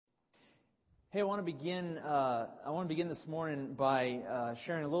Hey, I want to begin this morning by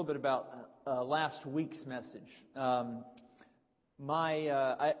sharing a little bit about last week's message. I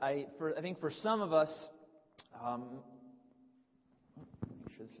think for some of us,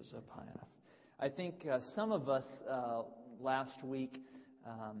 make sure this is up high enough. I think some of us last week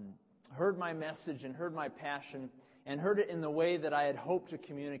heard my message and heard my passion and heard it in the way that I had hoped to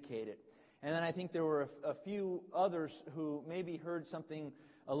communicate it. And then I think there were a few others who maybe heard something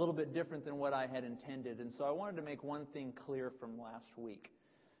a little bit different than what I had intended. And so I wanted to make one thing clear from last week.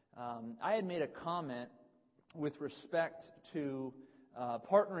 I had made a comment with respect to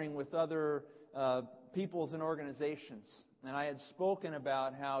partnering with other peoples and organizations. And I had spoken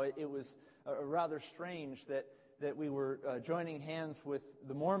about how it was rather strange that we were joining hands with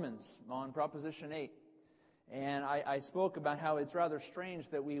the Mormons on Proposition 8. And I spoke about how it's rather strange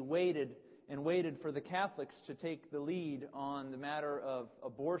that we waited for the Catholics to take the lead on the matter of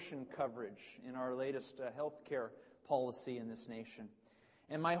abortion coverage in our latest health care policy in this nation.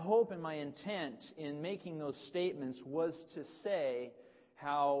 And my hope and my intent in making those statements was to say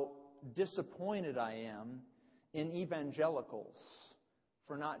how disappointed I am in evangelicals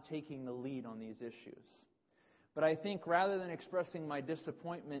for not taking the lead on these issues. But I think rather than expressing my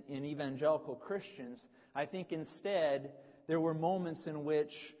disappointment in evangelical Christians, I think instead there were moments in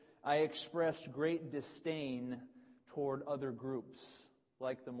which I expressed great disdain toward other groups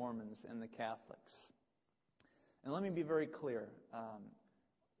like the Mormons and the Catholics. And let me be very clear.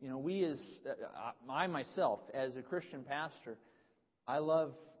 I myself, as a Christian pastor, I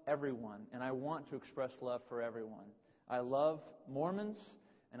love everyone and I want to express love for everyone. I love Mormons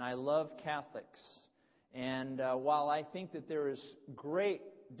and I love Catholics. And while I think that there is great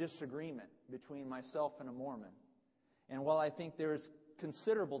disagreement between myself and a Mormon, and while I think there is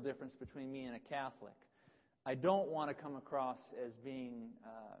considerable difference between me and a Catholic, I don't want to come across as being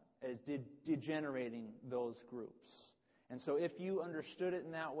degenerating those groups. And so if you understood it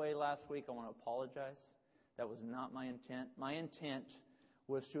in that way last week, I want to apologize. That was not my intent. My intent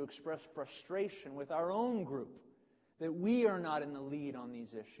was to express frustration with our own group that we are not in the lead on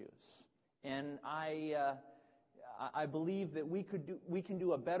these issues. And I believe that we can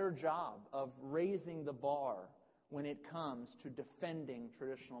do a better job of raising the bar when it comes to defending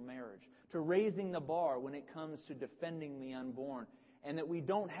traditional marriage, to raising the bar when it comes to defending the unborn, and that we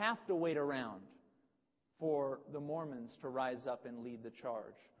don't have to wait around for the Mormons to rise up and lead the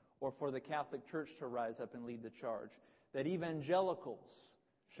charge, or for the Catholic Church to rise up and lead the charge, that evangelicals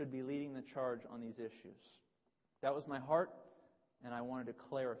should be leading the charge on these issues. That was my heart, and I wanted to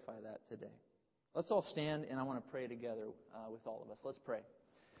clarify that today. Let's all stand, and I want to pray together with all of us. Let's pray.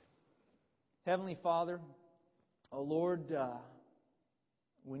 Heavenly Father, oh Lord,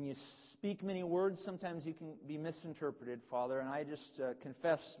 when you speak many words, sometimes you can be misinterpreted, Father. And I just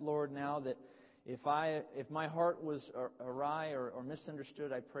confess, Lord, now that if my heart was awry or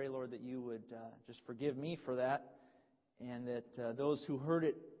misunderstood, I pray, Lord, that you would just forgive me for that, and that those who heard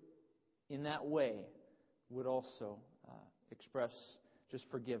it in that way would also express just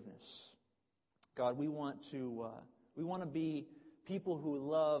forgiveness. God, we want to be people who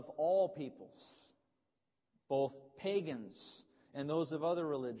love all peoples, both pagans and those of other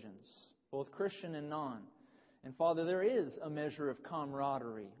religions, both Christian and non. And Father, there is a measure of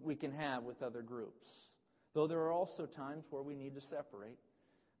camaraderie we can have with other groups, though there are also times where we need to separate.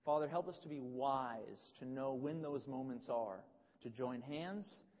 Father, help us to be wise, to know when those moments are to join hands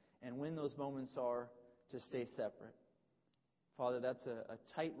and when those moments are to stay separate. Father, that's a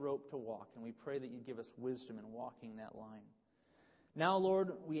tight rope to walk, and we pray that you give us wisdom in walking that line. Now,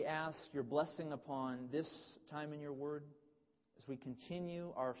 Lord, we ask your blessing upon this time in your word. As we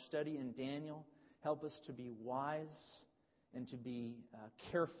continue our study in Daniel, help us to be wise and to be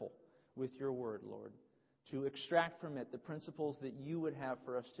careful with your word, Lord, to extract from it the principles that you would have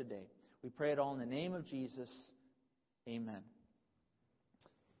for us today. We pray it all in the name of Jesus. Amen.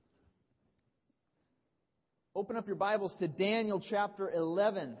 Open up your Bibles to Daniel chapter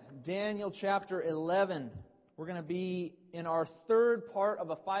 11. Daniel chapter 11. We're going to be in our third part of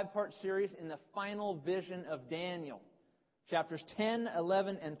a 5-part series in the final vision of Daniel. Chapters 10,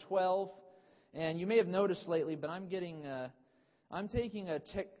 11, and 12. And you may have noticed lately, but I'm taking a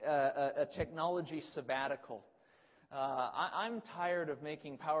technology sabbatical. I'm tired of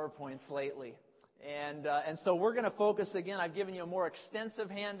making PowerPoints lately. And so we're going to focus again. I've given you a more extensive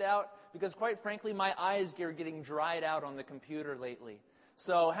handout because, quite frankly, my eyes are getting dried out on the computer lately.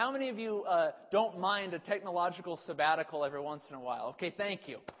 So how many of you don't mind a technological sabbatical every once in a while? Okay, thank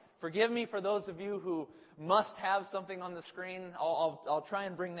you. Forgive me for those of you who must have something on the screen. I'll try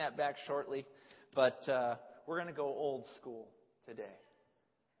and bring that back shortly. But we're going to go old school today.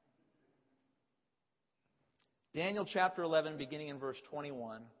 Daniel chapter 11, beginning in verse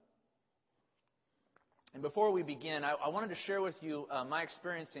 21. And before we begin, I wanted to share with you my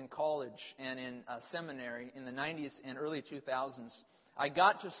experience in college and in seminary in the 90s and early 2000s. I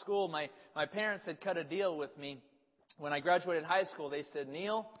got to school, my parents had cut a deal with me. When I graduated high school, they said,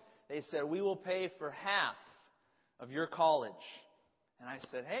 Neil, they said, we will pay for half of your college. And I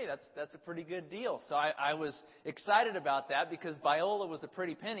said, hey, that's a pretty good deal. So I was excited about that because Biola was a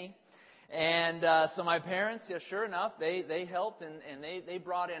pretty penny. And so my parents, yeah, sure enough, they helped and they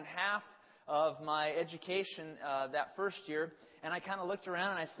brought in half of my education that first year. And I kind of looked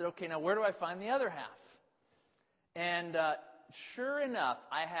around and I said, okay, now where do I find the other half? And sure enough,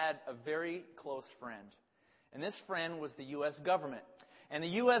 I had a very close friend. And this friend was the U.S. government. And the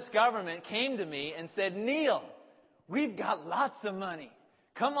U.S. government came to me and said, Neil, we've got lots of money.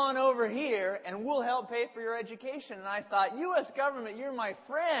 Come on over here and we'll help pay for your education. And I thought, U.S. government, you're my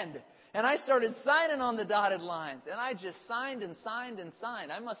friend. And I started signing on the dotted lines. And I just signed and signed and signed.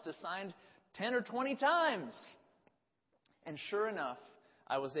 I must have signed 10 or 20 times. And sure enough,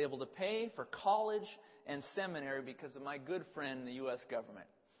 I was able to pay for college and seminary because of my good friend in the U.S. government.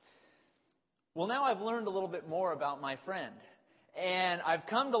 Well, now I've learned a little bit more about my friend. And I've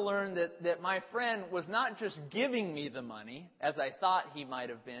come to learn that my friend was not just giving me the money, as I thought he might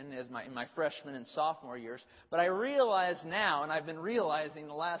have been in my freshman and sophomore years, but I realize now, and I've been realizing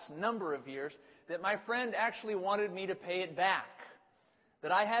the last number of years, that my friend actually wanted me to pay it back.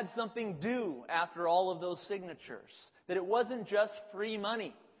 That I had something due after all of those signatures. That it wasn't just free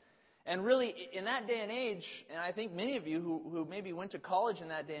money. And really, in that day and age, and I think many of you who maybe went to college in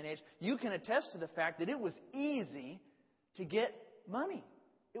that day and age, you can attest to the fact that it was easy to get money.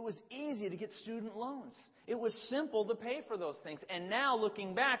 It was easy to get student loans. It was simple to pay for those things. And now,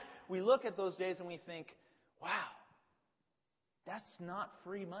 looking back, we look at those days and we think, wow, that's not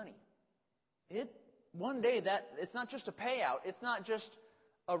free money. One day it's not just a payout. It's not just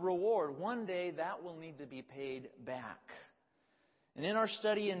a reward. One day that will need to be paid back. And in our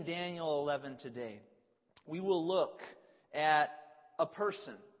study in Daniel 11 today, we will look at a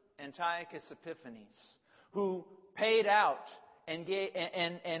person, Antiochus Epiphanes, who paid out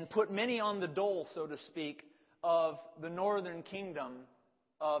and put many on the dole, so to speak, of the northern kingdom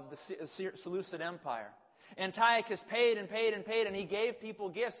of the Seleucid Empire. Antiochus paid and paid and paid, and he gave people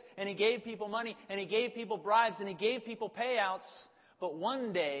gifts, and he gave people money, and he gave people bribes, and he gave people payouts. But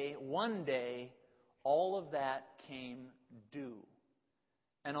one day, all of that came due.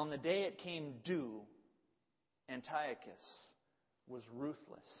 And on the day it came due, Antiochus was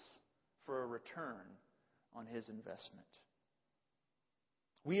ruthless for a return on his investment.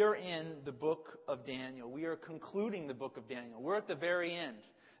 We are in the book of Daniel. We are concluding the book of Daniel. We're at the very end.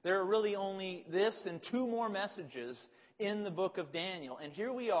 There are really only this and two more messages in the book of Daniel. And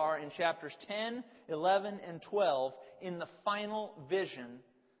here we are in chapters 10, 11, and 12 in the final vision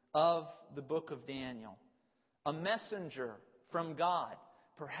of the book of Daniel. A messenger from God,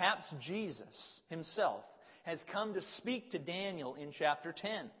 perhaps Jesus himself, has come to speak to Daniel in chapter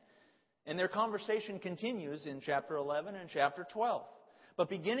 10. And their conversation continues in chapter 11 and chapter 12. But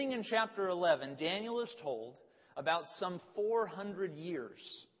beginning in chapter 11, Daniel is told about some 400 years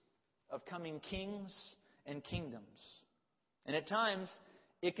of coming kings and kingdoms. And at times,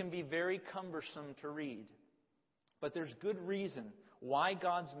 it can be very cumbersome to read. But there's good reason why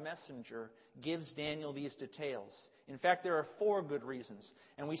God's messenger gives Daniel these details. In fact, there are 4 good reasons.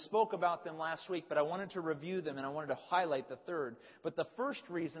 And we spoke about them last week, but I wanted to review them and I wanted to highlight the third. But the first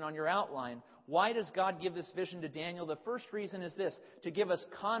reason on your outline, why does God give this vision to Daniel? The first reason is this: to give us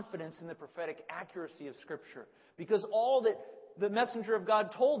confidence in the prophetic accuracy of Scripture. Because all that the messenger of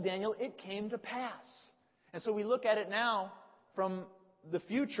God told Daniel, it came to pass. And so we look at it now from the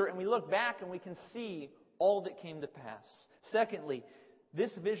future and we look back and we can see all that came to pass. Secondly,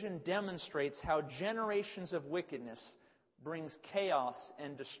 this vision demonstrates how generations of wickedness brings chaos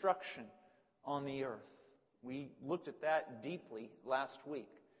and destruction on the earth. We looked at that deeply last week.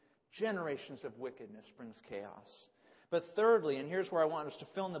 Generations of wickedness brings chaos. But thirdly, and here's where I want us to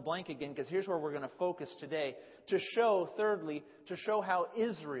fill in the blank again, because here's where we're going to focus today, to show how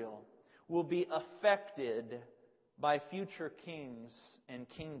Israel will be affected by future kings and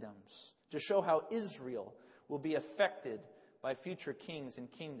kingdoms. To show how Israel will be affected by future kings and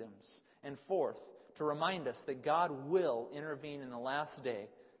kingdoms. And fourth, to remind us that God will intervene in the last day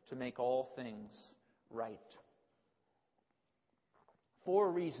to make all things right.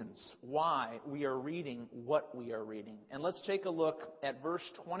 4 reasons why we are reading what we are reading. And let's take a look at verse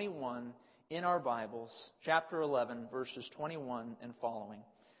 21 in our Bibles, chapter 11, verses 21 and following.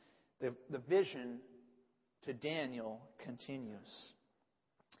 The vision to Daniel continues.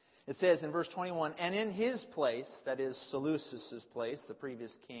 It says in verse 21, "And in his place," that is Seleucus' place, the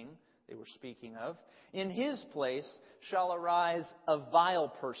previous king they were speaking of, "in his place shall arise a vile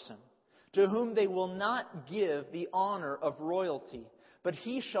person, to whom they will not give the honor of royalty, but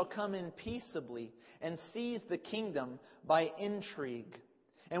he shall come in peaceably and seize the kingdom by intrigue.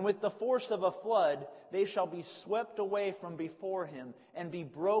 And with the force of a flood they shall be swept away from before him and be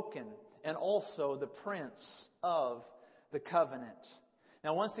broken, and also the prince of the covenant."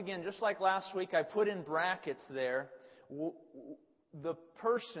 Now, once again, just like last week, I put in brackets there the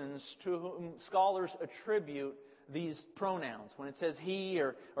persons to whom scholars attribute these pronouns. When it says he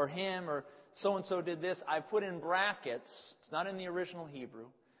or him or so-and-so did this, I put in brackets. It's not in the original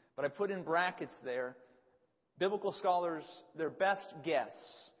Hebrew, but I put in brackets there. Biblical scholars, their best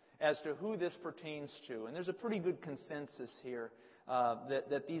guess as to who this pertains to. And there's a pretty good consensus here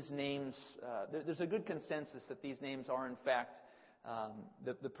that these names, there's a good consensus that these names are in fact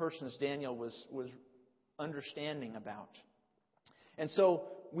the persons Daniel was understanding about. And so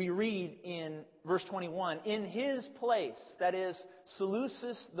we read in verse 21, "In his place," that is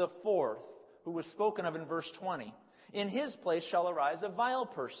Seleucus the fourth, who was spoken of in verse 20, "in his place shall arise a vile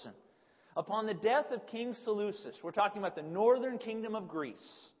person. Upon the death of King Seleucus," we're talking about the northern kingdom of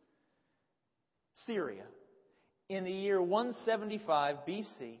Greece, Syria, in the year 175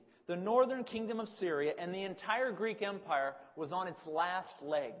 BC, the northern kingdom of Syria and the entire Greek Empire was on its last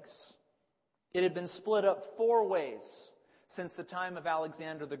legs. It had been split up 4 ways since the time of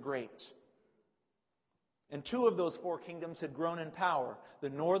Alexander the Great. And 2 of those 4 kingdoms had grown in power, the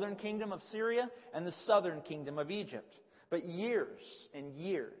northern kingdom of Syria and the southern kingdom of Egypt. But years and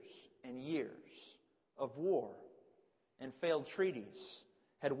years and years of war and failed treaties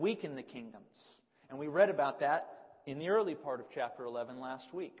had weakened the kingdoms. And we read about that in the early part of chapter 11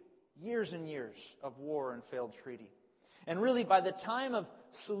 last week. Years and years of war and failed treaty. And really, by the time of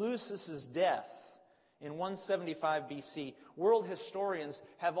Seleucus' death in 175 BC, world historians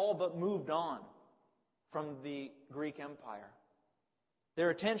have all but moved on from the Greek Empire. Their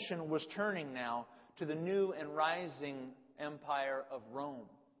attention was turning now to the new and rising empire of Rome.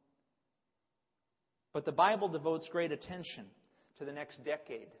 But the Bible devotes great attention to the next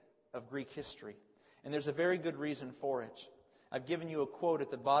decade of Greek history. And there's a very good reason for it. I've given you a quote at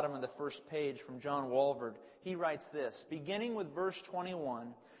the bottom of the first page from John Walvoord. He writes this, "Beginning with verse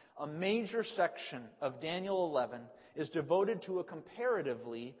 21, a major section of Daniel 11 is devoted to a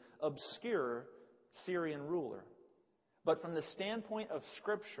comparatively obscure Syrian ruler. But from the standpoint of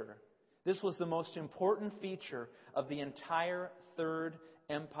Scripture, this was the most important feature of the entire Third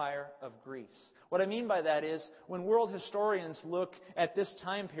Empire of Greece." What I mean by that is, when world historians look at this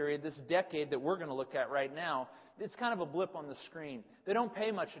time period, this decade that we're going to look at right now, it's kind of a blip on the screen. They don't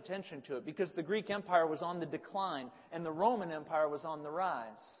pay much attention to it because the Greek Empire was on the decline and the Roman Empire was on the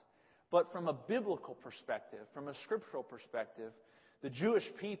rise. But from a biblical perspective, from a scriptural perspective, the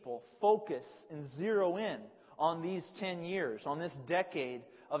Jewish people focus and zero in on these 10 years, on this decade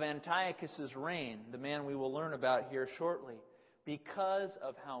of Antiochus' reign, the man we will learn about here shortly, because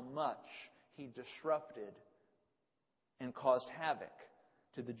of how much he disrupted and caused havoc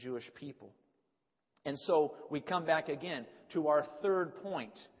to the Jewish people. And so we come back again to our third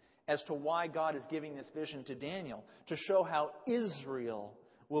point as to why God is giving this vision to Daniel, to show how Israel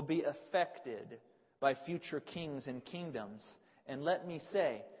will be affected by future kings and kingdoms. And let me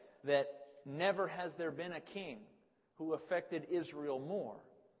say that never has there been a king who affected Israel more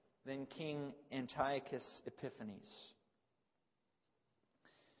than King Antiochus Epiphanes.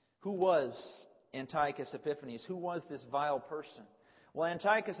 Who was Antiochus Epiphanes? Who was this vile person? Well,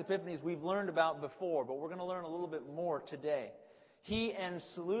 Antiochus Epiphanes we've learned about before, but we're going to learn a little bit more today. He and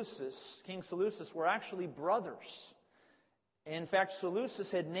Seleucus, King Seleucus, were actually brothers. In fact,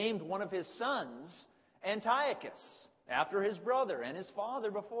 Seleucus had named one of his sons Antiochus, after his brother and his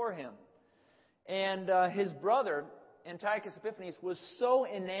father before him. And his brother, Antiochus Epiphanes, was so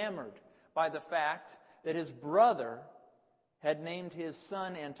enamored by the fact that his brother had named his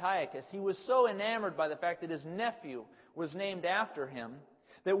son Antiochus. He was so enamored by the fact that his nephew was named after him,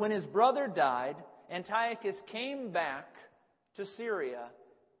 that when his brother died, Antiochus came back to Syria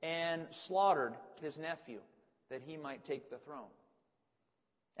and slaughtered his nephew that he might take the throne.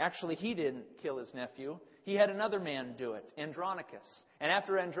 Actually, he didn't kill his nephew. He had another man do it, Andronicus. And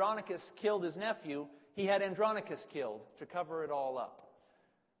after Andronicus killed his nephew, he had Andronicus killed to cover it all up.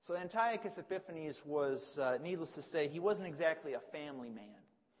 So Antiochus Epiphanes was, needless to say, he wasn't exactly a family man.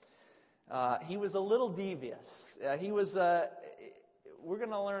 He was a little devious. We're going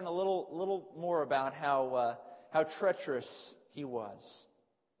to learn a little more about how treacherous he was.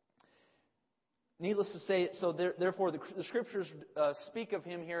 Needless to say, so therefore the Scriptures speak of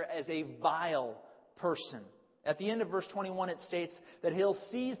him here as a vile person. At the end of verse 21 it states that he'll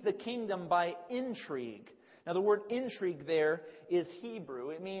seize the kingdom by intrigue. Now the word intrigue there is Hebrew.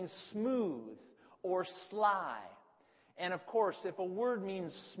 It means smooth or sly. And of course, if a word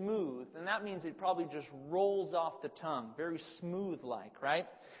means smooth, then that means it probably just rolls off the tongue. Very smooth-like, right?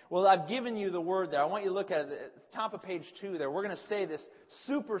 Well, I've given you the word there. I want you to look at it at the top of page 2 there. We're going to say this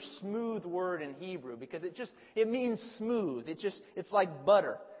super smooth word in Hebrew because it means smooth. It's like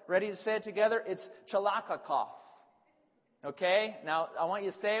butter. Ready to say it together? It's chalakakoff. Okay? Now, I want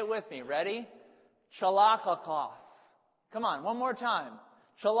you to say it with me. Ready? Chalakakoff. Come on, one more time.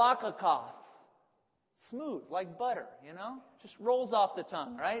 Chalakakoff. Smooth, like butter, you know? Just rolls off the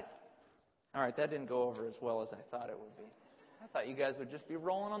tongue, right? All right, that didn't go over as well as I thought it would be. I thought you guys would just be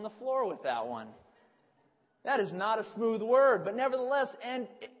rolling on the floor with that one. That is not a smooth word, but nevertheless,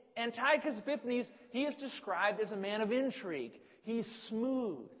 Antiochus Epiphanes, he is described as a man of intrigue. He's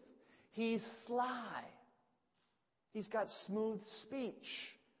smooth. He's sly. He's got smooth speech.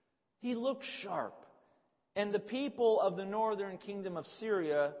 He looks sharp. And the people of the northern kingdom of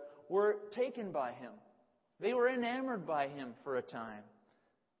Syria were taken by him. They were enamored by him for a time.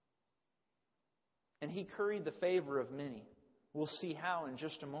 And he curried the favor of many. We'll see how in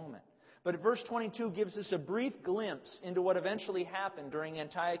just a moment. But verse 22 gives us a brief glimpse into what eventually happened during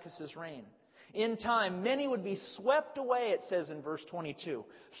Antiochus' reign. In time, many would be swept away, it says in verse 22.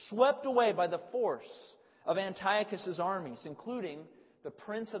 Swept away by the force of Antiochus' armies, including the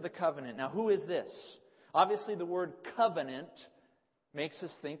Prince of the Covenant. Now, who is this? Obviously, the word covenant makes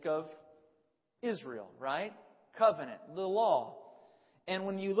us think of Israel, right? Covenant, the law. And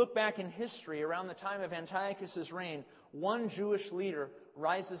when you look back in history, around the time of Antiochus' reign, one Jewish leader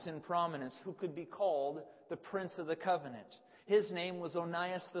rises in prominence who could be called the Prince of the Covenant. His name was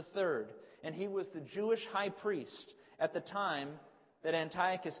Onias III, and he was the Jewish high priest at the time that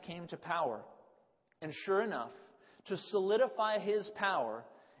Antiochus came to power. And sure enough, to solidify his power,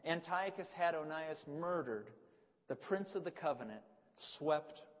 Antiochus had Onias murdered, the Prince of the Covenant,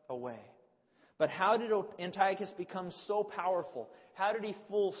 swept away. But how did Antiochus become so powerful? How did he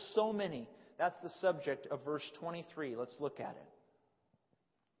fool so many? That's the subject of verse 23. Let's look at it.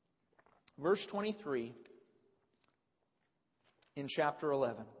 Verse 23 in chapter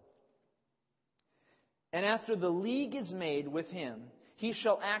 11. And after the league is made with him, he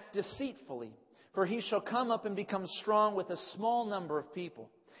shall act deceitfully, for he shall come up and become strong with a small number of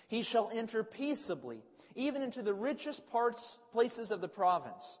people. He shall enter peaceably, even into the richest places of the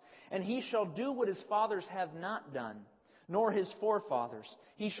province. And he shall do what his fathers have not done, nor his forefathers.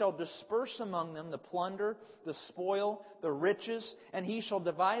 He shall disperse among them the plunder, the spoil, the riches, and he shall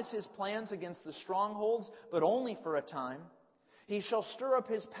devise his plans against the strongholds, but only for a time. He shall stir up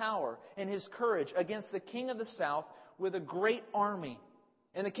his power and his courage against the king of the south with a great army.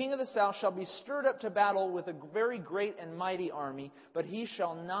 And the king of the south shall be stirred up to battle with a very great and mighty army, but he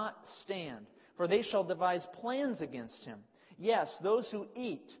shall not stand, for they shall devise plans against him. Yes, those who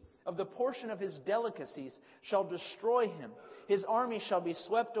eat of the portion of his delicacies shall destroy him. His army shall be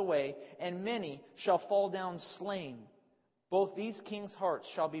swept away, and many shall fall down slain. Both these kings' hearts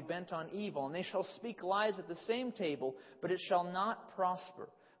shall be bent on evil, and they shall speak lies at the same table, but it shall not prosper,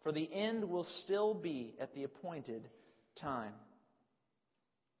 for the end will still be at the appointed time.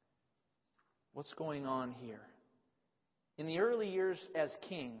 What's going on here? In the early years as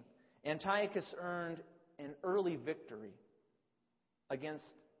king, Antiochus earned an early victory against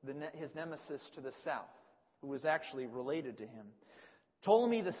his nemesis to the south, who was actually related to him.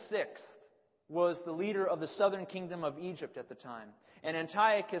 Ptolemy VI was the leader of the southern kingdom of Egypt at the time. And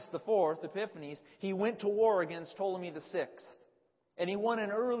Antiochus IV, Epiphanes, he went to war against Ptolemy VI. And he won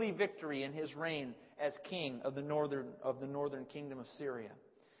an early victory in his reign as king of the northern kingdom of Syria.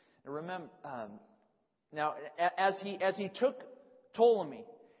 Now remember, as he took Ptolemy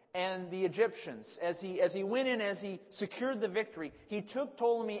and the Egyptians, as he went in, as he secured the victory, he took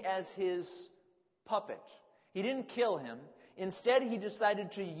Ptolemy as his puppet. He didn't kill him. Instead, he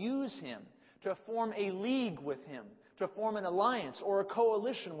decided to use him, to form a league with him, to form an alliance or a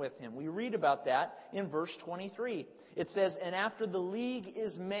coalition with him. We read about that in verse 23. It says, and after the league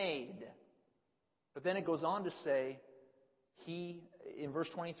is made. But then it goes on to say, in verse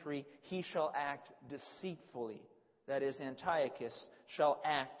 23, he shall act deceitfully. That is, Antiochus shall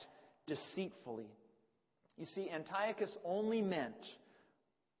act deceitfully. You see, Antiochus only meant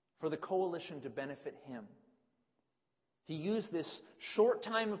for the coalition to benefit him. He used this short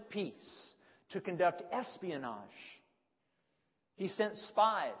time of peace to conduct espionage. He sent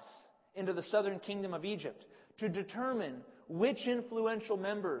spies into the southern kingdom of Egypt to determine which influential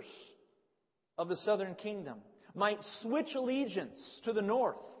members of the southern kingdom might switch allegiance to the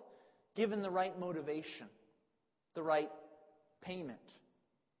north, given the right motivation, the right payment.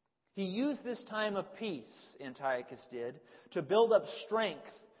 He used this time of peace, Antiochus did, to build up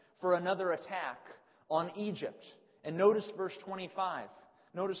strength for another attack on Egypt. And notice verse 25.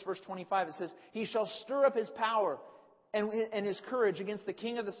 Notice verse 25. It says, "He shall stir up his power and his courage against the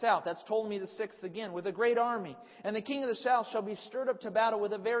king of the south." That's Ptolemy the sixth again, with a great army. "And the king of the south shall be stirred up to battle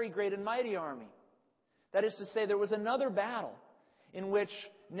with a very great and mighty army." That is to say, there was another battle in which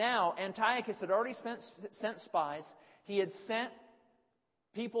now Antiochus had already sent spies. He had sent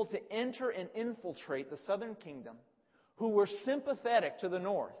people to enter and infiltrate the southern kingdom who were sympathetic to the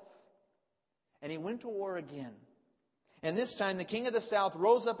north. And he went to war again. And this time the king of the south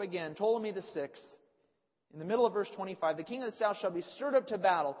rose up again, Ptolemy the sixth. In the middle of verse 25, "The king of the south shall be stirred up to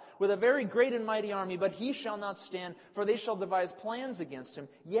battle with a very great and mighty army, but he shall not stand, for they shall devise plans against him.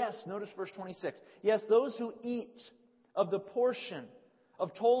 Yes," notice verse 26, "yes, those who eat of the portion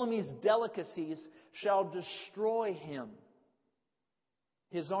of Ptolemy's delicacies shall destroy him.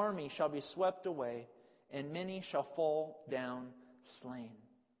 His army shall be swept away, and many shall fall down slain."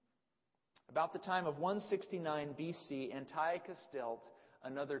 About the time of 169 BC, Antiochus dealt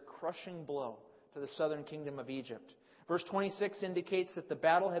another crushing blow to the southern kingdom of Egypt. Verse 26 indicates that the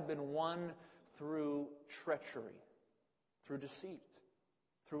battle had been won through treachery, through deceit,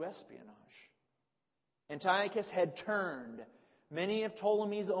 through espionage. Antiochus had turned many of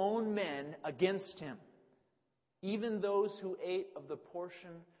Ptolemy's own men against him, even those who ate of the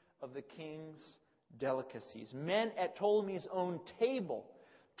portion of the king's delicacies. Men at Ptolemy's own table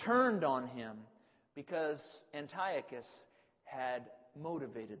turned on him because Antiochus had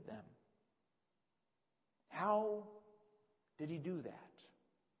motivated them. How did he do that?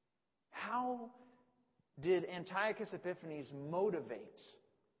 How did Antiochus Epiphanes motivate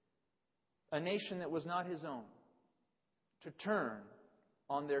a nation that was not his own to turn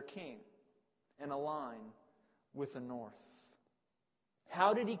on their king and align with the north?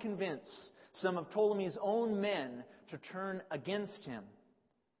 How did he convince some of Ptolemy's own men to turn against him?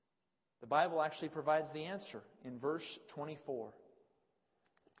 The Bible actually provides the answer in verse 24.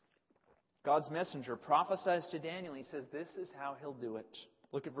 God's messenger prophesies to Daniel. He says, this is how he'll do it.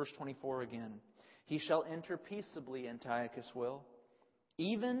 Look at verse 24 again. "He shall enter peaceably," Antiochus will,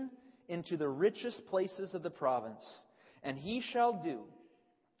 "even into the richest places of the province. And he shall do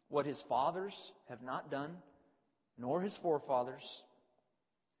what his fathers have not done, nor his forefathers.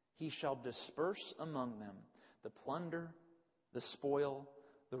 He shall disperse among them the plunder, the spoil,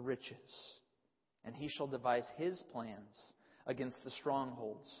 the riches. And he shall devise his plans against the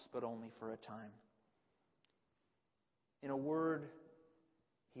strongholds, but only for a time." In a word,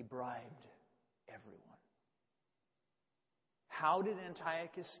 he bribed everyone. How did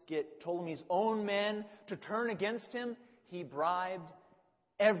Antiochus get Ptolemy's own men to turn against him? He bribed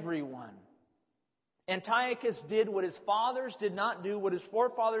everyone. Antiochus did what his fathers did not do, what his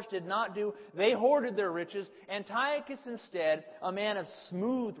forefathers did not do. They hoarded their riches. Antiochus instead, a man of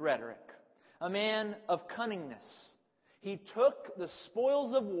smooth rhetoric, a man of cunningness. He took the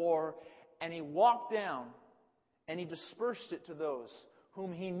spoils of war and he walked down and he dispersed it to those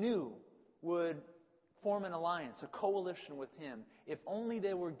whom he knew would form an alliance, a coalition with him, if only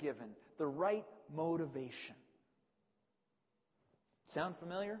they were given the right motivation. Sound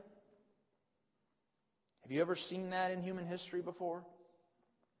familiar? Have you ever seen that in human history before?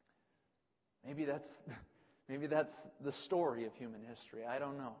 Maybe that's the story of human history. I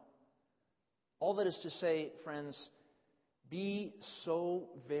don't know. All that is to say, friends, be so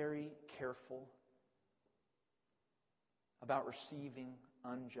very careful about receiving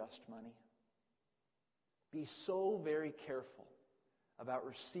unjust money. Be so very careful about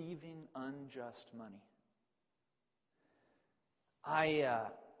receiving unjust money.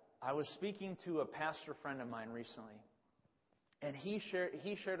 I was speaking to a pastor friend of mine recently, and he shared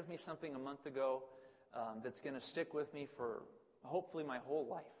with me something a month ago that's going to stick with me for hopefully my whole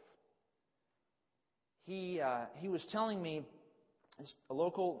life. He was telling me, a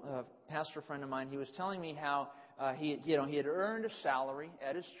local pastor friend of mine, he was telling me how he had earned a salary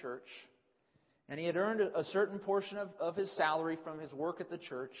at his church, and he had earned a certain portion of his salary from his work at the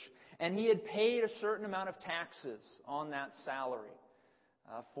church, and he had paid a certain amount of taxes on that salary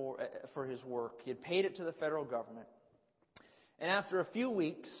for his work. He had paid it to the federal government. And after a few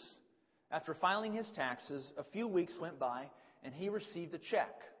weeks, after filing his taxes, a few weeks went by, and he received a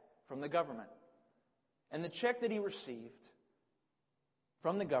check from the government. And the check that he received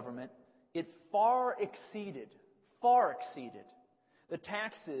from the government, it far exceeded the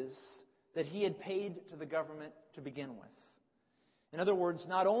taxes that he had paid to the government to begin with. In other words,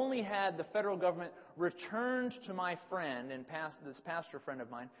 not only had the federal government returned to my friend, and this pastor friend of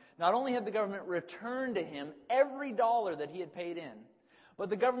mine, not only had the government returned to him every dollar that he had paid in, but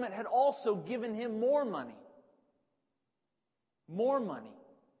the government had also given him more money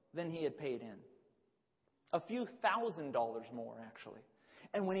than he had paid in. A few $1,000s more, actually.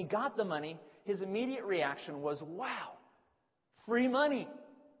 And when he got the money, his immediate reaction was, wow, free money.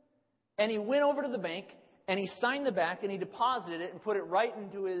 And he went over to the bank, and he signed the back, and he deposited it and put it right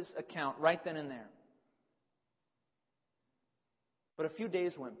into his account right then and there. But a few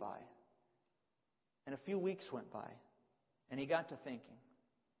days went by, and a few weeks went by, and he got to thinking.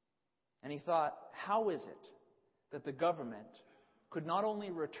 And he thought, how is it that the government could not only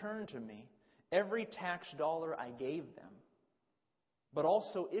return to me every tax dollar I gave them, but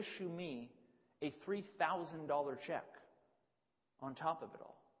also issue me a $3,000 check on top of it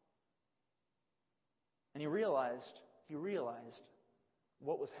all? And he realized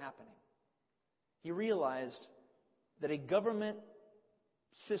what was happening. He realized that a government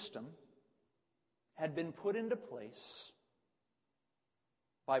system had been put into place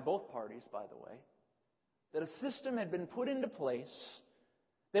by both parties, by the way, that a system had been put into place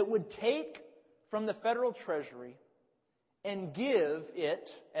that would take from the federal treasury and give it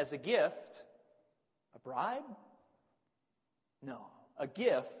as a gift, a bribe? No, a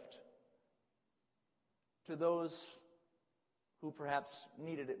gift to those who perhaps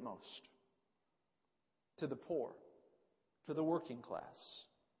needed it most. To the poor, to the working class,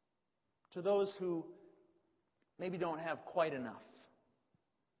 to those who maybe don't have quite enough.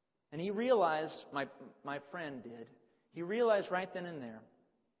 And he realized, my friend did, he realized right then and there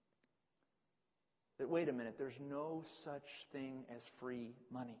that, wait a minute, there's no such thing as free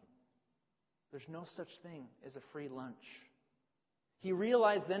money. There's no such thing as a free lunch. He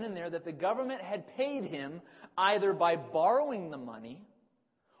realized then and there that the government had paid him either by borrowing the money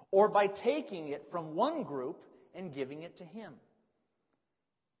or by taking it from one group and giving it to him.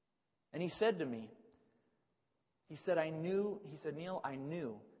 And he said to me, Neil, I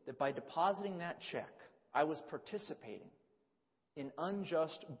knew that by depositing that check, I was participating in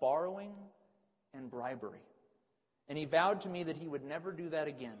unjust borrowing and bribery. And he vowed to me that he would never do that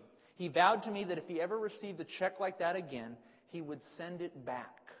again. He vowed to me that if he ever received a check like that again, he would send it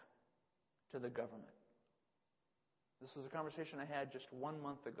back to the government. This was a conversation I had just 1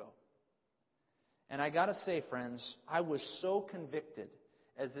 month ago. And I got to say, friends, I was so convicted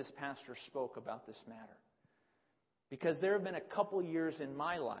as this pastor spoke about this matter. Because there have been a couple years in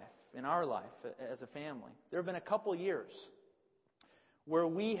my life, in our life as a family, there have been a couple years where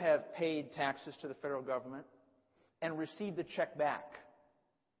we have paid taxes to the federal government and received a check back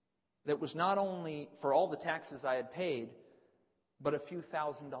that was not only for all the taxes I had paid, but a few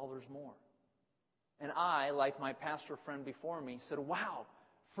 $1,000s more. And I, like my pastor friend before me, said, wow,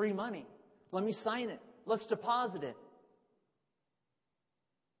 free money. Let me sign it. Let's deposit it.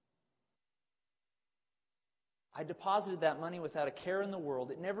 I deposited that money without a care in the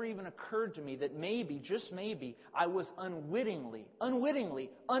world. It never even occurred to me that maybe, just maybe, I was unknowingly,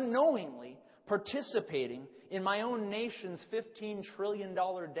 participating in my own nation's $15 trillion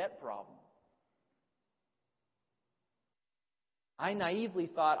debt problem. I naively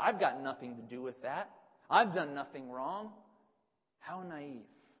thought, I've got nothing to do with that. I've done nothing wrong. How naive.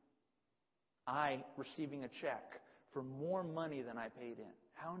 I receiving a check for more money than I paid in.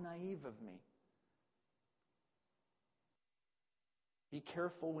 How naive of me. Be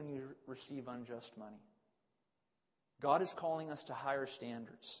careful when you receive unjust money. God is calling us to higher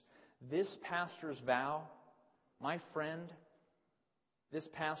standards. This pastor's vow, my friend, this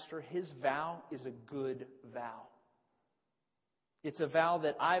pastor, his vow is a good vow. It's a vow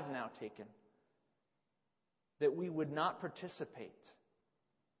that I've now taken, that we would not participate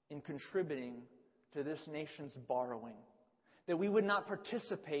in contributing to this nation's borrowing, that we would not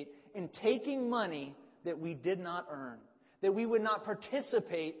participate in taking money that we did not earn, that we would not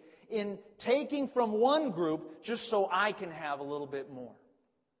participate in taking from one group just so I can have a little bit more.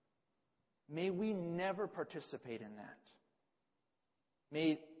 May we never participate in that.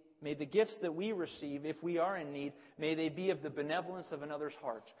 May the gifts that we receive, if we are in need, may they be of the benevolence of another's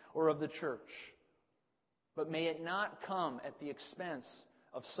heart or of the church. But may it not come at the expense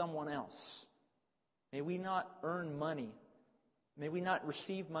of someone else. May we not earn money. May we not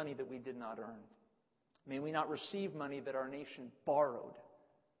receive money that we did not earn. May we not receive money that our nation borrowed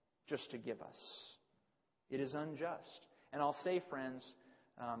just to give us. It is unjust. And I'll say, friends,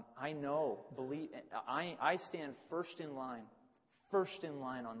 I stand first in line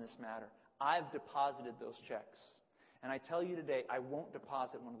on this matter. I've deposited those checks. And I tell you today, I won't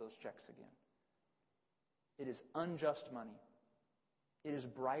deposit one of those checks again. It is unjust money. It is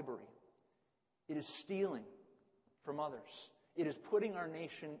bribery. It is stealing from others. It is putting our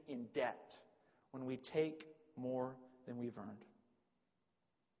nation in debt when we take more than we've earned.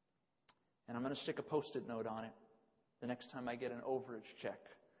 And I'm going to stick a Post-it note on it the next time I get an overage check.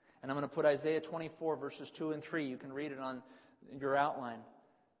 And I'm going to put Isaiah 24, verses 2 and 3. You can read it on your outline.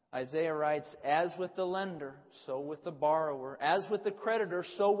 Isaiah writes, "As with the lender, so with the borrower. As with the creditor,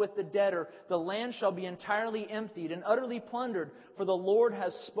 so with the debtor. The land shall be entirely emptied and utterly plundered, for the Lord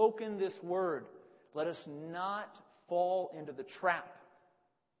has spoken this word." Let us not fall into the trap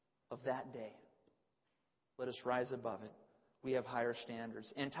of that day. Let us rise above it. We have higher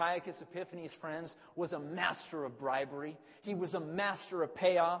standards. Antiochus Epiphanes, friends, was a master of bribery. He was a master of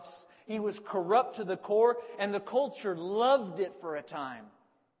payoffs. He was corrupt to the core, and the culture loved it for a time.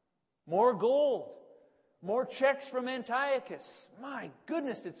 More gold. More checks from Antiochus. My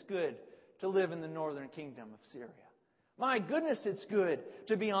goodness, it's good to live in the northern kingdom of Syria. My goodness, it's good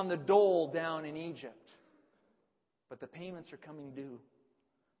to be on the dole down in Egypt. But the payments are coming due.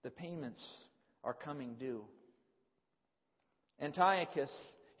 The payments are coming due. Antiochus,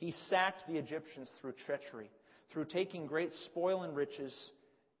 he sacked the Egyptians through treachery, through taking great spoil and riches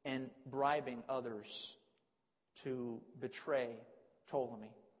and bribing others to betray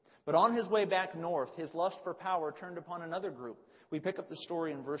Ptolemy. But on his way back north, his lust for power turned upon another group. We pick up the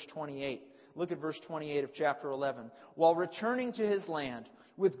story in verse 28. Look at verse 28 of chapter 11. "While returning to his land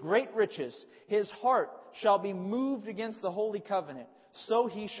with great riches, his heart shall be moved against the holy covenant. So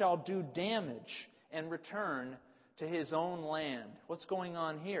he shall do damage and return to his own land." What's going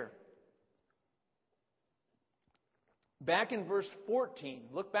on here? Back in verse 14,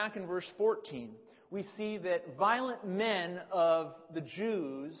 look back in verse 14. We see that violent men of the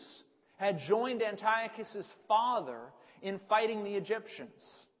Jews had joined Antiochus' father in fighting the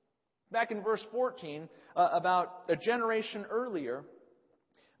Egyptians. Back in verse 14, about a generation earlier,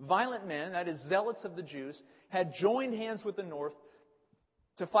 violent men, that is zealots of the Jews, had joined hands with the north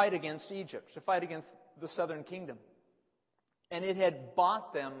to fight against Egypt, to fight against the southern kingdom. And it had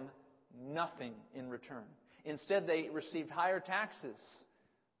bought them nothing in return. Instead, they received higher taxes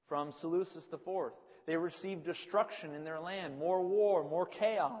from Seleucus IV. They received destruction in their land, more war, more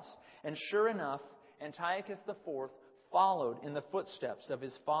chaos. And sure enough, Antiochus IV followed in the footsteps of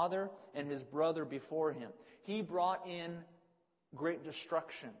his father and his brother before him. He brought in great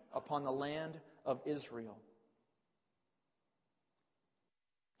destruction upon the land of Israel.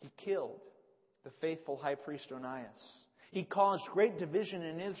 He killed the faithful high priest Onias. He caused great division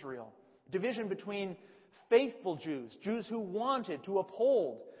in Israel. Division between faithful Jews, Jews who wanted to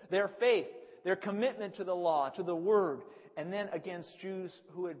uphold their faith, their commitment to the law, to the Word, and then against Jews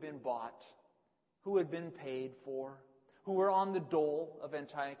who had been bought, who had been paid for, who were on the dole of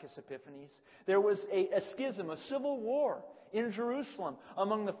Antiochus Epiphanes. There was a schism, a civil war in Jerusalem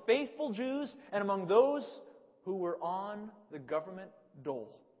among the faithful Jews and among those who were on the government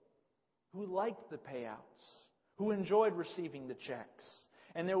dole, who liked the payouts, who enjoyed receiving the checks.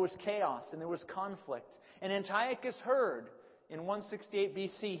 And there was chaos and there was conflict. And Antiochus heard in 168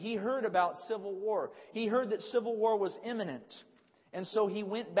 BC, he heard about civil war. He heard that civil war was imminent. And so he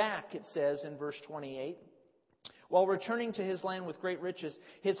went back, it says in verse 28. While returning to his land with great riches,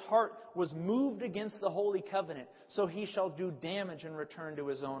 his heart was moved against the holy covenant. So he shall do damage and return to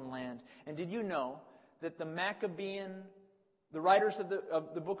his own land. And did you know that the writers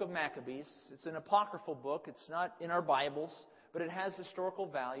of the book of Maccabees, it's an apocryphal book, it's not in our Bibles, but it has historical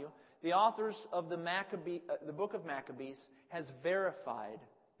value. The authors of the book of Maccabees has verified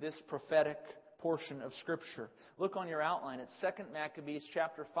this prophetic portion of Scripture. Look on your outline. It's 2 Maccabees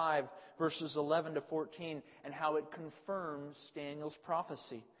chapter 5, verses 11 to 14, and how it confirms Daniel's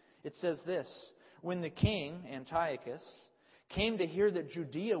prophecy. It says this: "When the king, Antiochus, came to hear that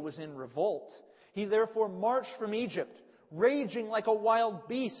Judea was in revolt, he therefore marched from Egypt, raging like a wild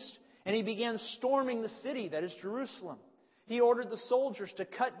beast, and he began storming the city, that is Jerusalem. He ordered the soldiers to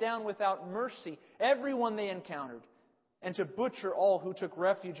cut down without mercy everyone they encountered, and to butcher all who took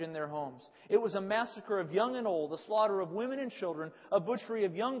refuge in their homes. It was a massacre of young and old, a slaughter of women and children, a butchery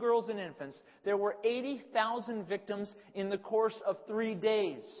of young girls and infants. There were 80,000 victims in the course of 3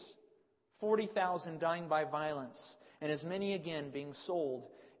 days, 40,000 dying by violence, and as many again being sold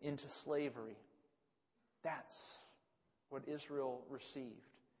into slavery." That's what Israel received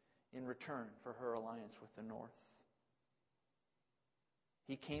in return for her alliance with the north.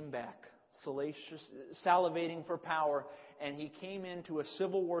 He came back, salivating for power, and he came into a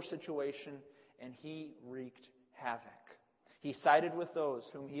civil war situation, and he wreaked havoc. He sided with those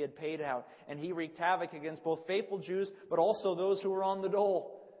whom he had paid out, and he wreaked havoc against both faithful Jews, but also those who were on the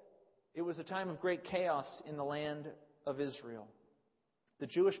dole. It was a time of great chaos in the land of Israel. The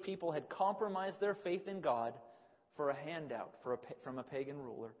Jewish people had compromised their faith in God for a handout from a pagan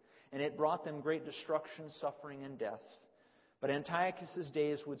ruler, and it brought them great destruction, suffering, and death. But Antiochus'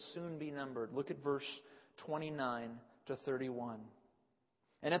 days would soon be numbered. Look at verse 29 to 31.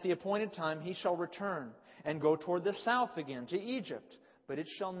 And at the appointed time he shall return and go toward the south again to Egypt, but it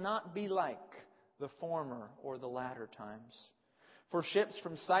shall not be like the former or the latter times. For ships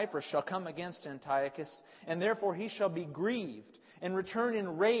from Cyprus shall come against Antiochus, and therefore he shall be grieved, and return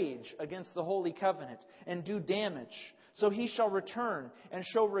in rage against the holy covenant, and do damage. So he shall return, and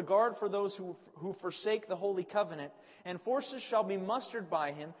show regard for those who forsake the holy covenant, and forces shall be mustered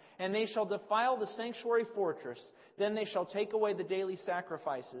by him, and they shall defile the sanctuary fortress. Then they shall take away the daily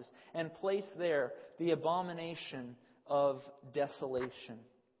sacrifices, and place there the abomination of desolation.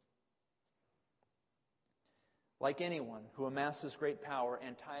 Like anyone who amasses great power,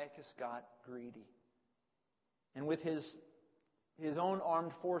 Antiochus got greedy. And with his own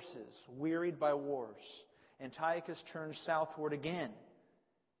armed forces, wearied by wars, Antiochus turned southward again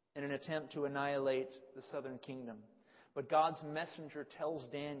in an attempt to annihilate the southern kingdom. But God's messenger tells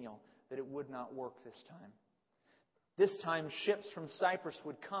Daniel that it would not work this time. This time, ships from Cyprus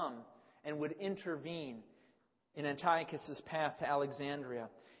would come and would intervene in Antiochus' path to Alexandria.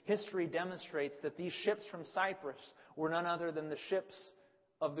 History demonstrates that these ships from Cyprus were none other than the ships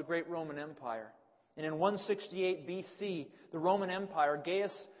of the great Roman Empire. And in 168 BC, the Roman Empire,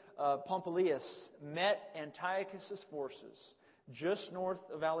 Gaius Pompilius, met Antiochus' forces just north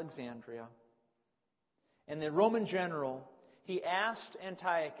of Alexandria. And the Roman general, he asked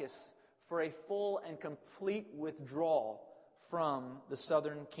Antiochus for a full and complete withdrawal from the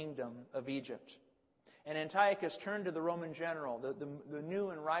southern kingdom of Egypt. And Antiochus turned to the Roman general, the new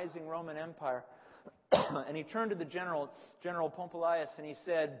and rising Roman Empire, and he turned to the General Pompilius, and he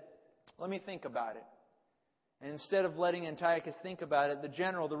said, "Let me think about it." And instead of letting Antiochus think about it,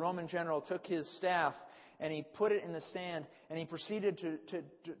 the Roman general, took his staff and he put it in the sand, and he proceeded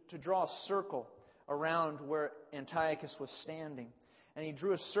to draw a circle around where Antiochus was standing. And he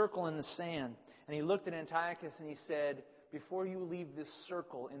drew a circle in the sand, and he looked at Antiochus and he said, "Before you leave this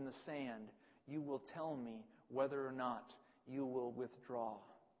circle in the sand, you will tell me whether or not you will withdraw."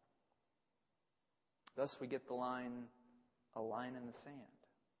 Thus we get the line, a line in the sand.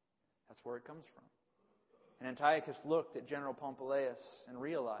 That's where it comes from. And Antiochus looked at General Pompilius and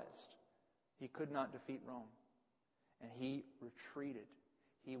realized he could not defeat Rome. And he retreated.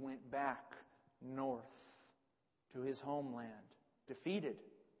 He went back north to his homeland, defeated,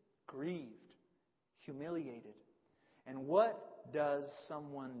 grieved, humiliated. And what does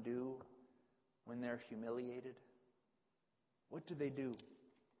someone do when they're humiliated? What do they do?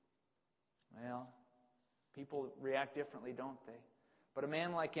 Well, people react differently, don't they? But a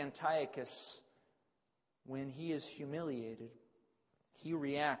man like Antiochus, when he is humiliated, he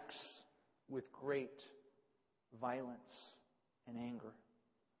reacts with great violence and anger.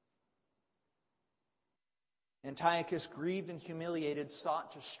 Antiochus, grieved and humiliated,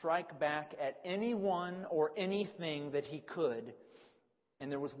 sought to strike back at anyone or anything that he could.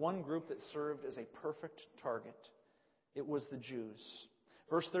 And there was one group that served as a perfect target. It was the Jews.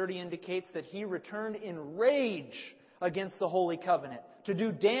 Verse 30 indicates that he returned in rage against the Holy Covenant to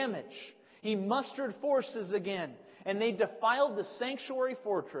do damage. He mustered forces again, and they defiled the sanctuary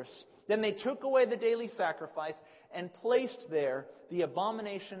fortress. Then they took away the daily sacrifice and placed there the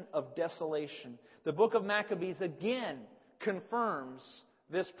abomination of desolation. The book of Maccabees again confirms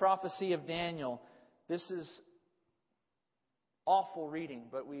this prophecy of Daniel. This is awful reading,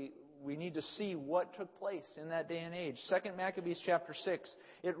 but we need to see what took place in that day and age. 2 Maccabees chapter 6,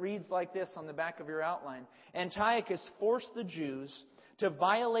 it reads like this on the back of your outline. Antiochus forced the Jews to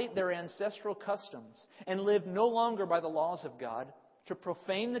violate their ancestral customs and live no longer by the laws of God, to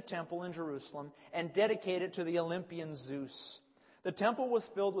profane the temple in Jerusalem and dedicate it to the Olympian Zeus. The temple was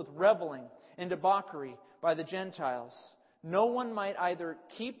filled with reveling and debauchery by the Gentiles. No one might either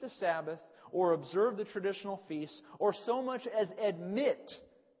keep the Sabbath or observe the traditional feasts, or so much as admit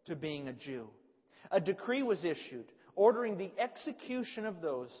to being a Jew. A decree was issued ordering the execution of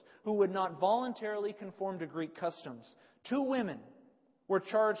those who would not voluntarily conform to Greek customs. 2 women were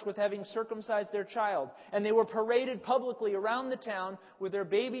charged with having circumcised their child, and they were paraded publicly around the town with their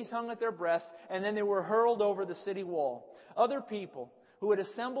babies hung at their breasts, and then they were hurled over the city wall. Other people who had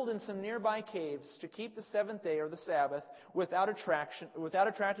assembled in some nearby caves to keep the seventh day or the Sabbath without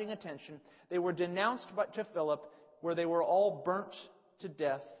attracting attention, they were denounced to Philip, where they were all burnt to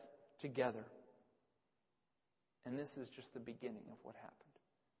death together. And this is just the beginning of what happened.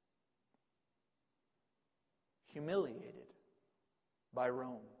 Humiliated by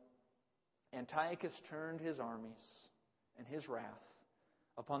Rome, Antiochus turned his armies and his wrath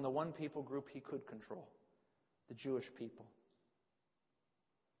upon the one people group He could control, the Jewish people.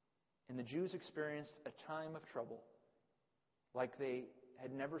 And the Jews experienced a time of trouble like they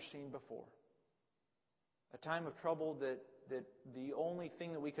had never seen before. A time of trouble that the only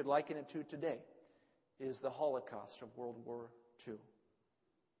thing that we could liken it to today is the Holocaust of World War II.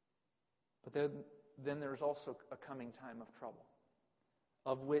 But then there's also a coming time of trouble,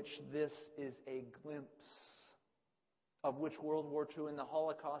 of which this is a glimpse, of which World War II and the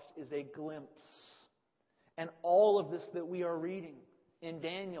Holocaust is a glimpse. And all of this that we are reading in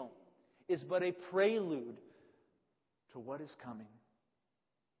Daniel is but a prelude to what is coming.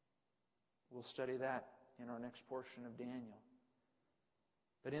 We'll study that in our next portion of Daniel.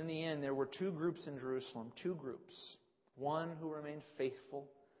 But in the end, there were two groups in Jerusalem, two groups. One who remained faithful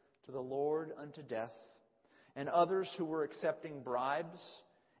to the Lord unto death, and others who were accepting bribes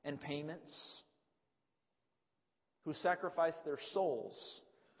and payments, who sacrificed their souls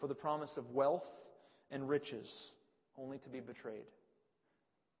for the promise of wealth and riches, only to be betrayed.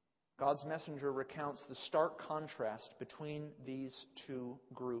 God's messenger recounts the stark contrast between these two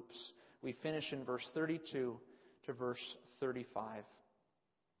groups. We finish in verse 32 to verse 35.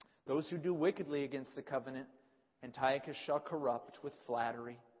 Those who do wickedly against the covenant, Antiochus shall corrupt with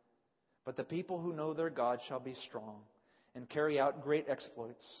flattery. But the people who know their God shall be strong and carry out great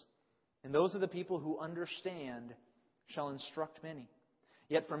exploits. And those of the people who understand shall instruct many.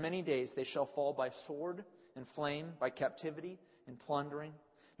 Yet for many days they shall fall by sword and flame, by captivity and plundering.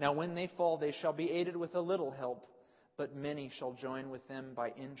 Now when they fall, they shall be aided with a little help, but many shall join with them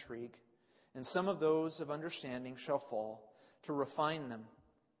by intrigue. And some of those of understanding shall fall, to refine them,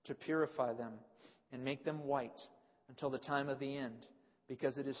 to purify them, and make them white until the time of the end,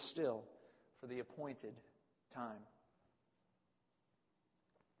 because it is still for the appointed time.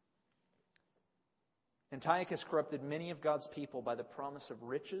 Antiochus corrupted many of God's people by the promise of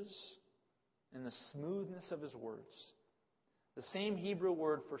riches and the smoothness of his words. The same Hebrew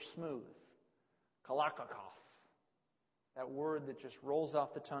word for smooth, kalakakaf, that word that just rolls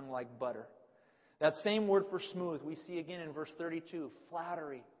off the tongue like butter. That same word for smooth we see again in verse 32,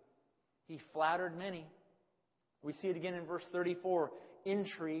 flattery. He flattered many. We see it again in verse 34,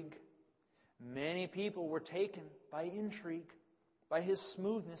 intrigue. Many people were taken by intrigue, by his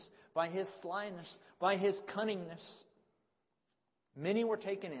smoothness, by his slyness, by his cunningness. Many were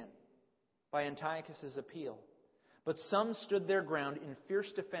taken in by Antiochus' appeal. But some stood their ground in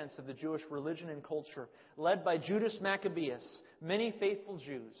fierce defense of the Jewish religion and culture. Led by Judas Maccabeus, many faithful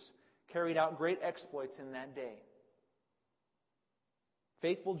Jews carried out great exploits in that day.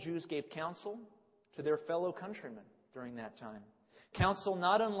 Faithful Jews gave counsel to their fellow countrymen during that time. Counsel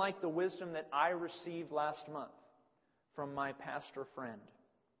not unlike the wisdom that I received last month from my pastor friend.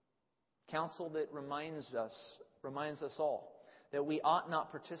 Counsel that reminds us all that we ought not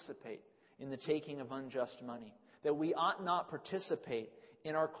participate in the taking of unjust money. That we ought not participate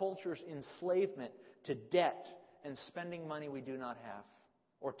in our culture's enslavement to debt and spending money we do not have,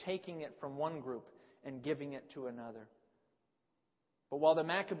 or taking it from one group and giving it to another. But while the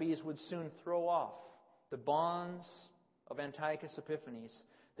Maccabees would soon throw off the bonds of Antiochus Epiphanes,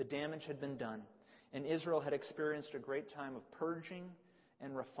 the damage had been done, and Israel had experienced a great time of purging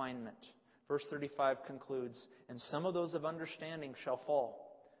and refinement. Verse 35 concludes, and some of those of understanding shall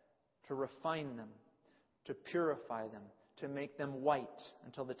fall, to refine them, to purify them, to make them white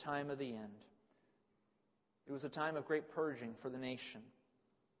until the time of the end. It was a time of great purging for the nation.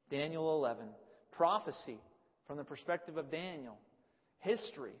 Daniel 11, prophecy from the perspective of Daniel,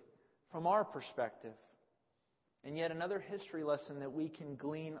 history from our perspective. And yet another history lesson that we can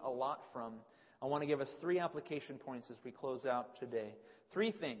glean a lot from. I want to give us 3 application points as we close out today.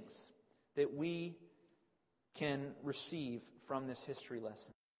 3 things that we can receive from this history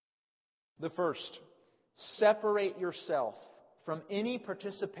lesson. The first, separate yourself from any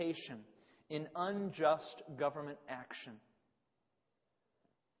participation in unjust government action.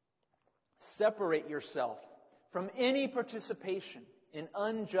 Separate yourself from any participation in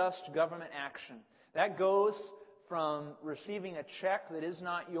unjust government action. That goes from receiving a check that is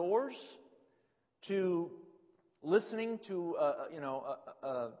not yours to listening to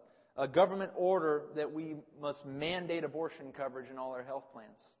a government order that we must mandate abortion coverage in all our health plans.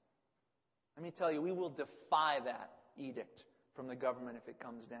 Let me tell you, we will defy that edict from the government if it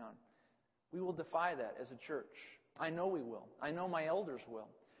comes down. We will defy that as a church. I know we will. I know my elders will.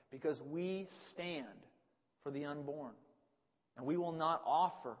 Because we stand for the unborn. And we will not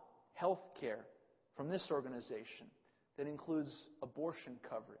offer health care from this organization that includes abortion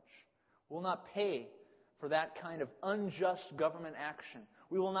coverage. We will not pay for that kind of unjust government action.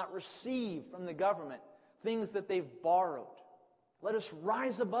 We will not receive from the government things that they've borrowed. Let us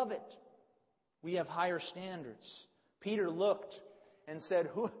rise above it. We have higher standards. Peter looked and said,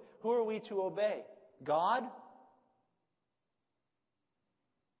 who are we to obey? God?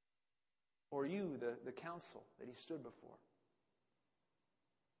 Or you, the council that he stood before?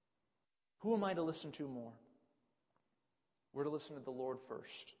 Who am I to listen to more? We're to listen to the Lord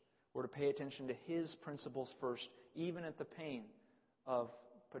first. We're to pay attention to His principles first, even at the pain of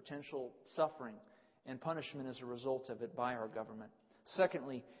potential suffering and punishment as a result of it by our government.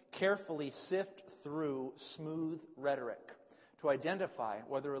 Secondly, carefully sift through smooth rhetoric to identify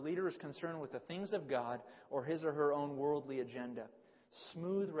whether a leader is concerned with the things of God or his or her own worldly agenda.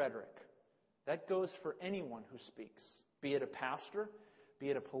 Smooth rhetoric. That goes for anyone who speaks, be it a pastor, be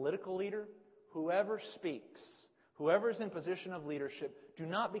it a political leader, whoever speaks, whoever is in position of leadership, do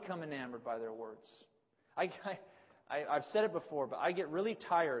not become enamored by their words. I've said it before, but I get really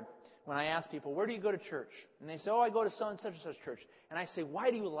tired when I ask people, where do you go to church? And they say, I go to such and such church. And I say,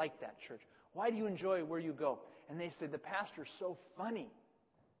 why do you like that church? Why do you enjoy where you go? And they say, the pastor's so funny.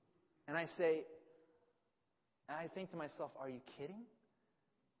 And I think to myself, are you kidding?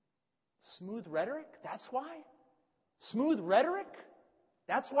 Smooth rhetoric? That's why? Smooth rhetoric?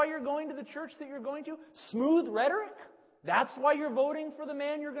 That's why you're going to the church that you're going to? Smooth rhetoric? That's why you're voting for the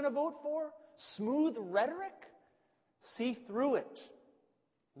man you're going to vote for? Smooth rhetoric? See through it.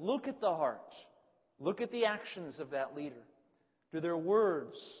 Look at the heart. Look at the actions of that leader. Do their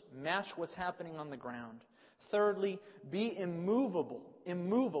words match what's happening on the ground? Thirdly, be immovable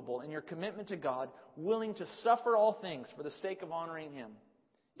in your commitment to God, willing to suffer all things for the sake of honoring Him.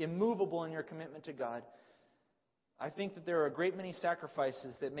 Immovable in your commitment to God. I think that there are a great many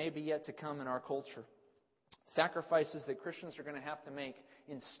sacrifices that may be yet to come in our culture. Sacrifices that Christians are going to have to make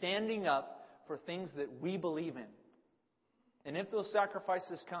in standing up for things that we believe in. And if those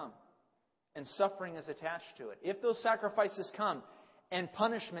sacrifices come and suffering is attached to it, if those sacrifices come and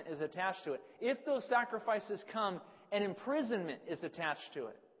punishment is attached to it, if those sacrifices come and imprisonment is attached to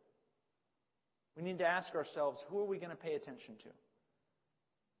it, we need to ask ourselves, who are we going to pay attention to?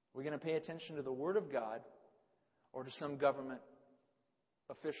 Are we going to pay attention to the Word of God or to some government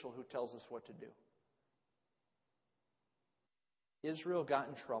official who tells us what to do? Israel got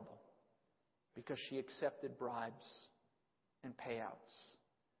in trouble because she accepted bribes and payouts,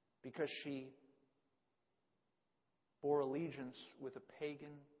 because she bore allegiance with a pagan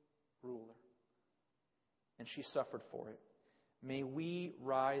ruler, and she suffered for it. May we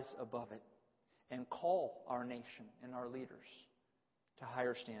rise above it and call our nation and our leaders to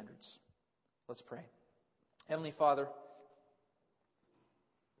higher standards. Let's pray. Heavenly Father,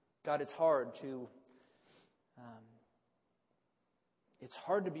 God, it's hard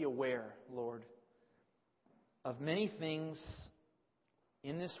to be aware, Lord, of many things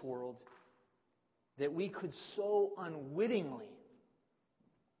in this world that we could so unwittingly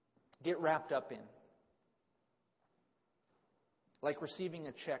get wrapped up in. Like receiving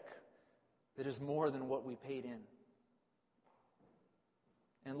a check that is more than what we paid in.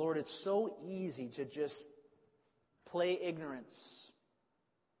 And Lord, it's so easy to just play ignorance.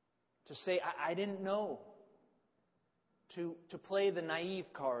 To say, I didn't know. To play the naive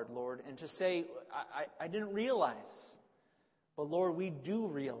card, Lord, and to say, I didn't realize. But Lord, we do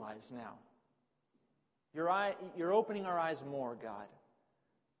realize now. You're opening our eyes more, God,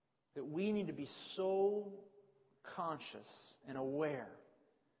 that we need to be so conscious and aware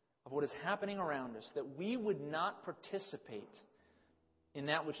of what is happening around us that we would not participate in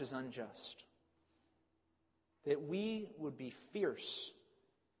that which is unjust. That we would be fierce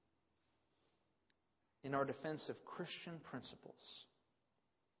in our defense of Christian principles,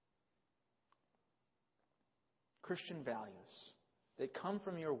 Christian values that come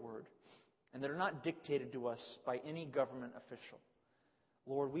from your Word and that are not dictated to us by any government official.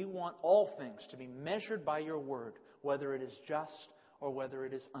 Lord, we want all things to be measured by your Word, whether it is just or whether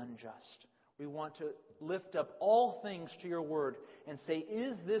it is unjust. We want to lift up all things to your Word and say,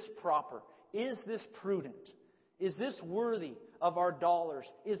 is this proper? Is this prudent? Is this worthy of our dollars?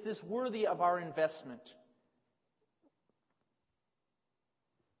 Is this worthy of our investment?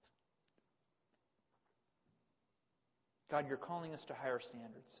 God, you're calling us to higher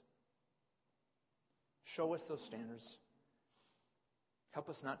standards. Show us those standards. Help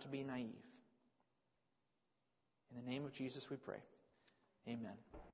us not to be naive. In the name of Jesus we pray. Amen.